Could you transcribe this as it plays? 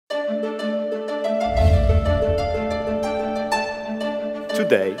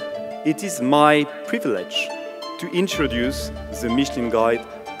Today, it is my privilege to introduce the Michelin Guide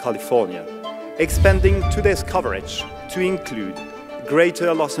California, expanding today's coverage to include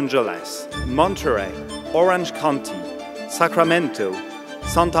Greater Los Angeles, Monterey, Orange County, Sacramento,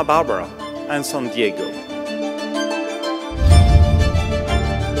 Santa Barbara, and San Diego.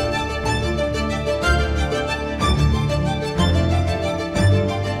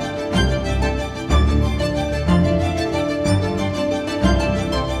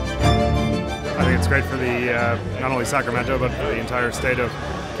 I think it's great for not only Sacramento, but for the entire state of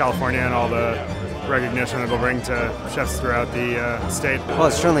California and all the recognition that will bring to chefs throughout the state. Well,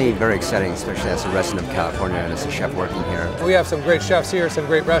 it's certainly very exciting, especially as a resident of California and as a chef working here. We have some great chefs here, some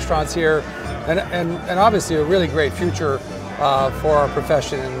great restaurants here, and obviously a really great future for our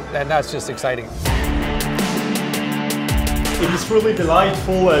profession, and that's just exciting. It is truly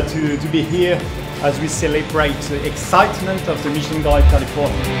delightful to be here as we celebrate the excitement of the Michelin Guide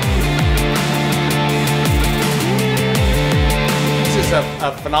California. This is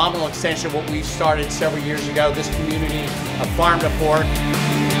a phenomenal extension of what we started several years ago, this community of farm to fork.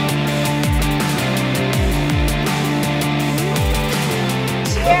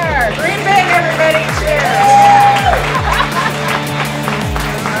 Cheers! Green Bay, everybody, cheers!